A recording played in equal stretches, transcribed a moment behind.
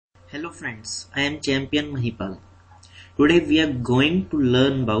Hello friends, I am Champion Mahipal. Today we are going to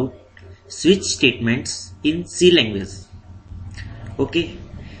learn about switch statements in C language. Okay,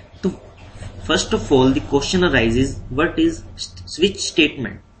 so first of all the question arises, what is switch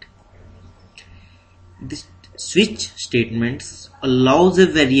statement? This switch statements allows a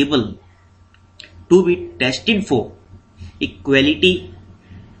variable to be tested for equality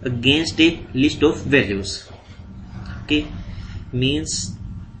against a list of values. Okay, means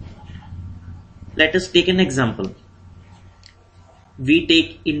let us take an example. We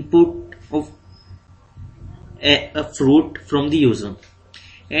take input of a fruit from the user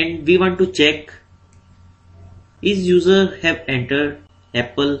and we want to check is user have entered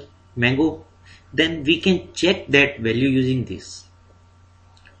apple, mango, then we can check that value using this.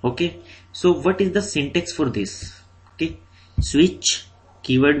 Okay, so what is the syntax for this? Okay, switch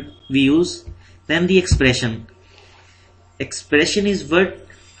keyword we use, then the expression is what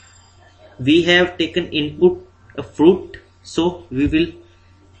we have taken input a fruit, so we will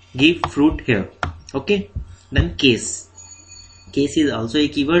give fruit here. Okay, then case is also a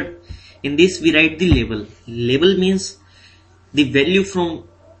keyword. In this we write the label means the value from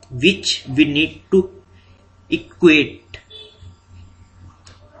which we need to equate,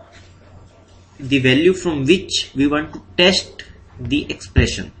 the value from which we want to test the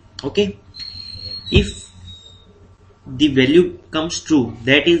expression. Okay, if the value comes true,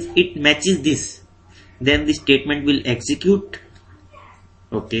 that is it matches this, then the statement will execute.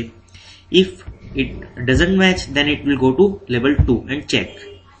 Okay, if it doesn't match, then it will go to level 2 and check.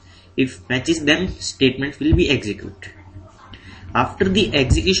 If matches, then statement will be executed. After the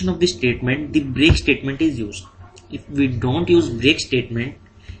execution of the statement, the break statement is used. If we don't use break statement,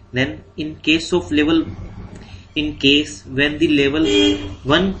 then in case when the level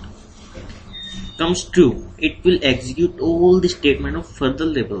 1 comes true, it will execute all the statement of further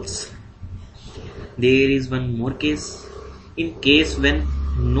levels. There is one more case. In case when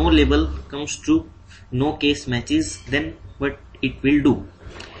no label comes true, no case matches, then what it will do?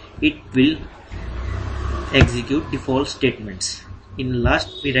 It will execute default statements. In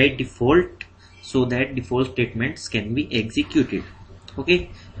last we write default so that default statements can be executed. Okay,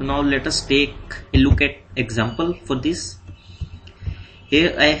 so now let us take a look at example for this.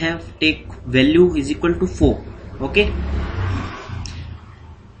 Here I have take value is equal to 4. Okay,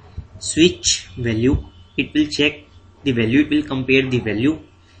 switch value, it will check the value, it will compare the value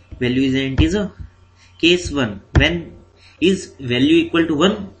is an integer. Case 1, when is value equal to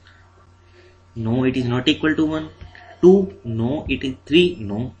 1? No, it is not equal to 1. 2, no. It is 3,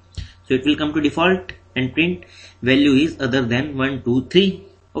 no. So it will come to default and print value is other than 1, 2, 3.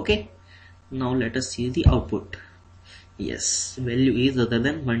 Okay, now let us see the output. Yes, value is other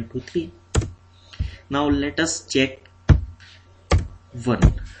than 1, 2, 3. Now let us check 1.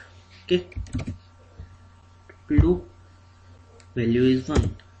 Okay, do value is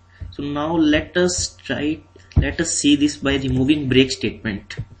 1. So now let us see this by removing break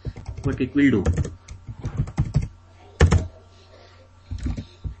statement, what it will do.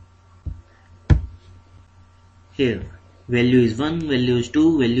 Here value is 1, value is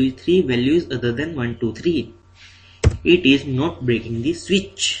 2, value is 3, value is other than 1, 2, 3. It is not breaking the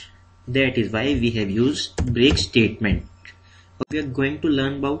switch. That is why we have used break statement. We are going to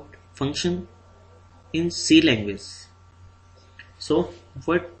learn about function in C language. So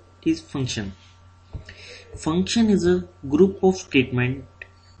what is function? Function is a group of statements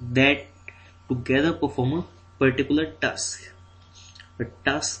that together perform a particular task. A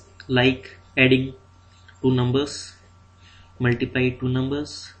task like adding two numbers, multiply two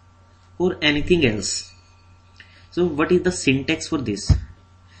numbers, or anything else. So what is the syntax for this?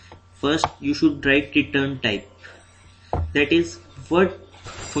 First you should write return type, that is what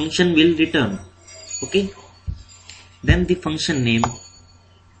function will return. Okay, then the function name,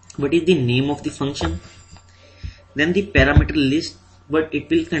 what is the name of the function, then the parameter list, what it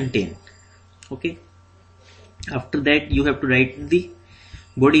will contain. Okay, after that you have to write the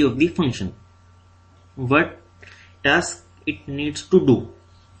body of the function, what task it needs to do.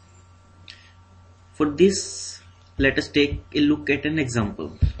 For this, let us take a look at an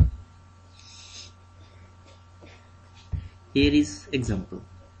example. Here is example.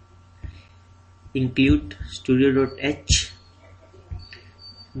 Include studio.h.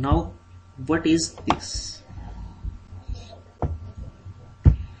 Now what is this?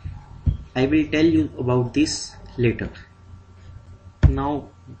 I will tell you about this later. Now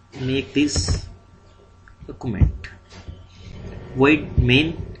make this a comment. Void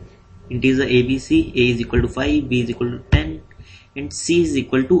main integer abc, a is equal to 5, b is equal to 10 and c is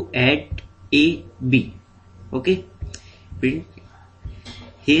equal to add a b. Okay, print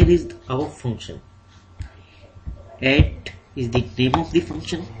Here is our function. Add is the name of the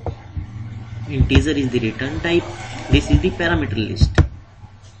function. Integer is the return type. This is the parameter list.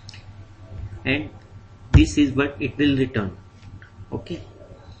 And this is what it will return. Okay.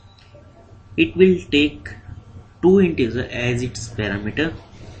 It will take two integers as its parameter,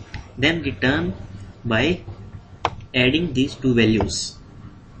 then return by adding these two values.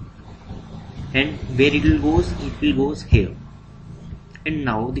 And where it will goes here. And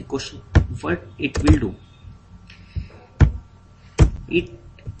now the question, what it will do?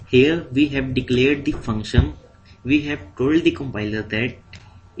 Here we have declared the function. We have told the compiler that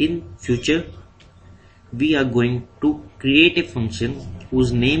in future we are going to create a function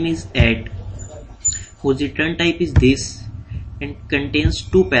whose name is add, whose return type is this, and contains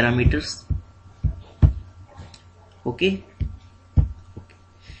two parameters. Okay.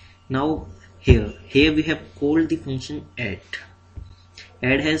 Now here we have called the function add.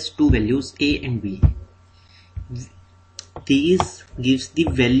 Add has two values, a and b. These gives the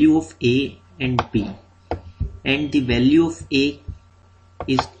value of a and b, and the value of a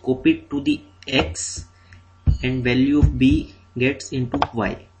is copied to the x and value of b gets into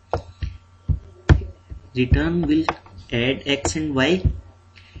y. Return will add x and y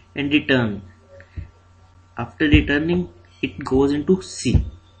and return. After returning, it goes into C.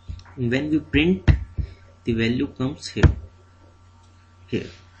 When we print, the value comes here.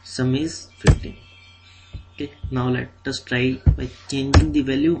 Sum is 15. Okay, now let us try by changing the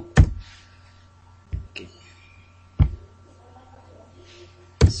value. Okay,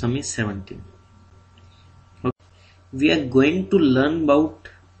 sum is 17. Okay. We are going to learn about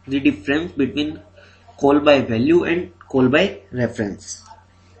the difference between call by value and call by reference.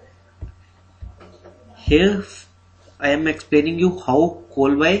 Here I am explaining you how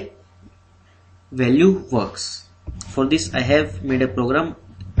call by value works. For this I have made a program.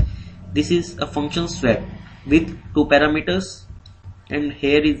 This is a function swap with two parameters, and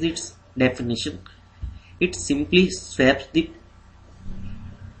here is its definition. It simply swaps the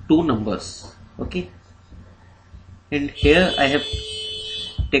two numbers. Okay, and here I have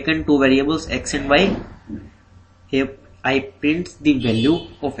taken two variables x and y. Here I print the value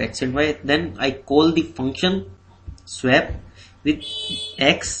of x and y, then I call the function swap with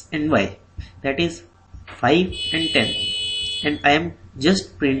x and y, that is 5 and 10, and I am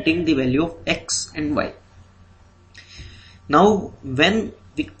just printing the value of x and y. Now when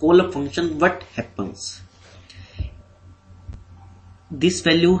we call a function, what happens? This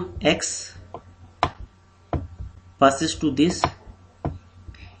value x passes to this.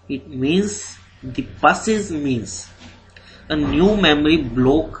 It means the passes means a new memory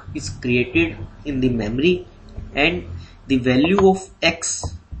block is created in the memory, and the value of x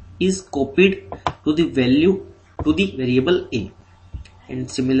is copied to the variable a, and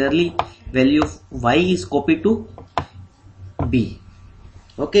similarly value of y is copied to b.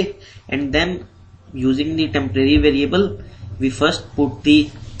 Okay, and then using the temporary variable, we first put the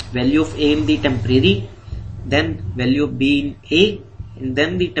value of a in the temporary, then value of b in a, and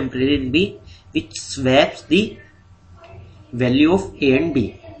then the temporary in b, which swaps the value of a and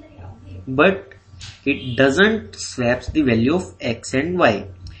b, but it doesn't swaps the value of x and y.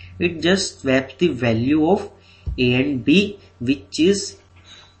 It just swaps the value of a and b,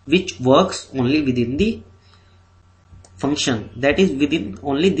 which works only within the function, that is within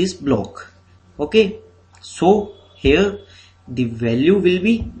only this block. Okay, so here the value will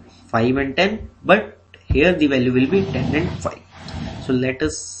be 5 and 10, but here the value will be 10 and 5. So let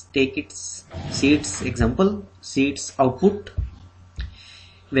us take its example, see its output.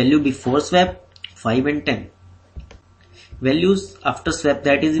 Value before swap 5 and 10. Values after swap,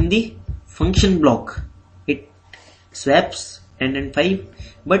 that is in the function block, it swaps 10 and 5,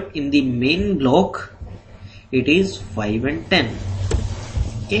 but in the main block it is 5 and 10.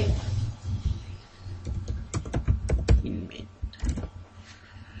 Okay, in main.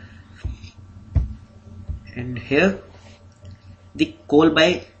 And here the call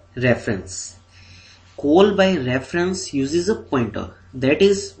by reference. Call by reference uses a pointer, that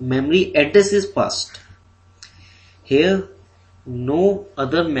is memory address is passed. Here no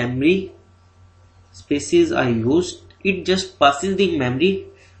other memory spaces are used. It just passes the memory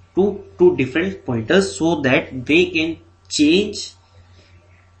to two different pointers so that they can change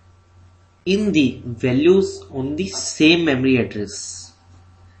in the values on the same memory address.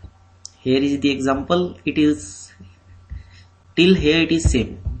 Here is the example. It is till here it is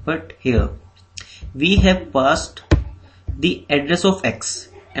same, but here we have passed the address of x,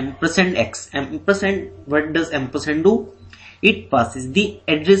 ampersand x. Ampersand, what does ampersand do? It passes the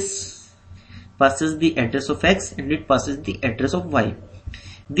address of x and it passes the address of y.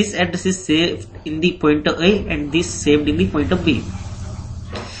 this address is saved in the pointer A and this saved in the pointer B.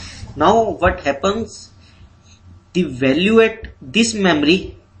 Now what happens, the value at this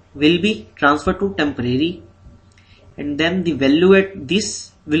memory will be transferred to temporary, and then the value at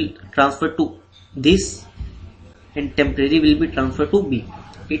this will transfer to this, and temporary will be transferred to B.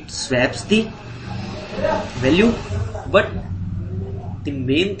 It swaps the value, but the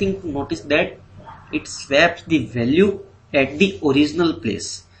main thing to notice that it swaps the value at the original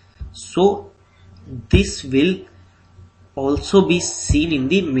place. So this will also be seen in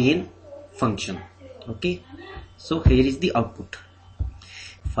the main function. Okay, so here is the output,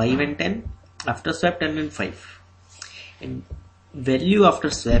 5 and 10 after swap, 10 and 5, and value after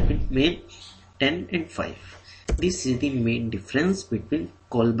swap in main 10 and 5. This is the main difference between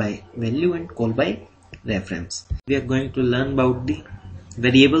call by value and call by reference. We are going to learn about the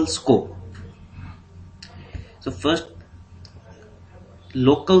variable scope. So first,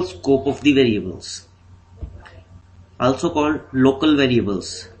 local scope of the variables, also called local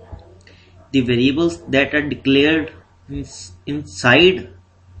variables. The variables that are declared inside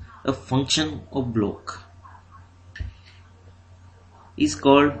a function or block is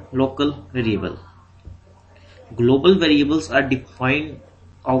called local variable. Global variables are defined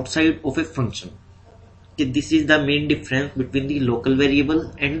outside of a function. Okay, this is the main difference between the local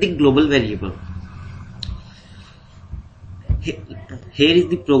variable and the global variable. Here is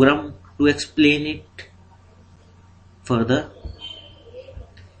the program to explain it further.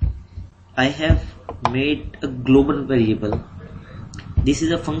 I have made a global variable. This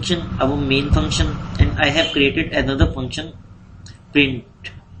is a function, our main function, and I have created another function, print.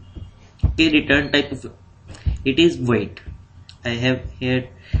 Okay, return type of it is void. I have here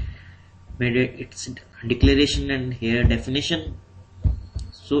made its declaration and here definition.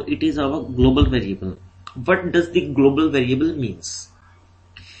 So it is our global variable. What does the global variable means?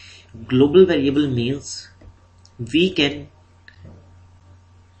 Global variable means we can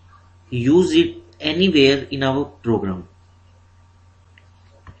use it anywhere in our program,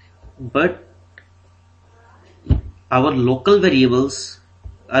 but our local variables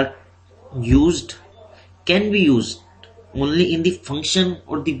can be used only in the function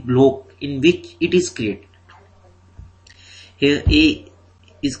or the block in which it is created. Here A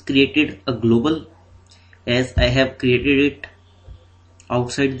is created a global, as I have created it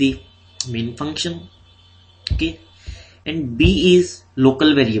outside the main function. Okay, and B is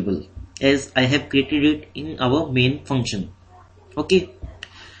local variable, as I have created it in our main function. Okay,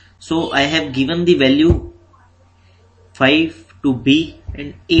 so I have given the value 5 to B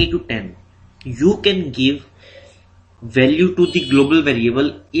and A to 10. You can give value to the global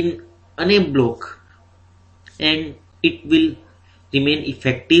variable in any block and it will remain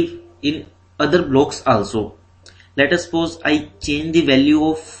effective in other blocks also. Let us suppose I change the value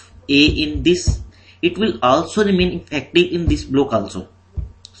of A in this, it will also remain effective in this block also.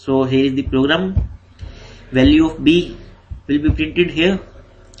 So here is the program. Value of B will be printed here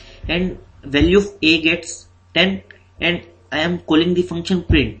and value of A gets 10, and I am calling the function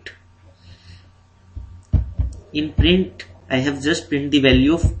print. In print I have just print the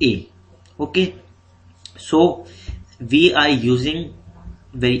value of A. Okay, so we are using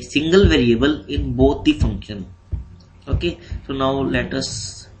single variable in both the function. Okay, so now let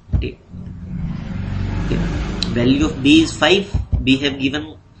us take value of B is 5. We have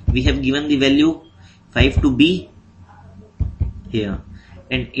given the value 5 to B here,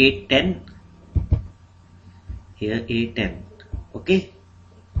 and A 10 here, A 10. Okay,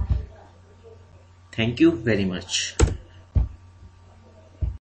 thank you very much.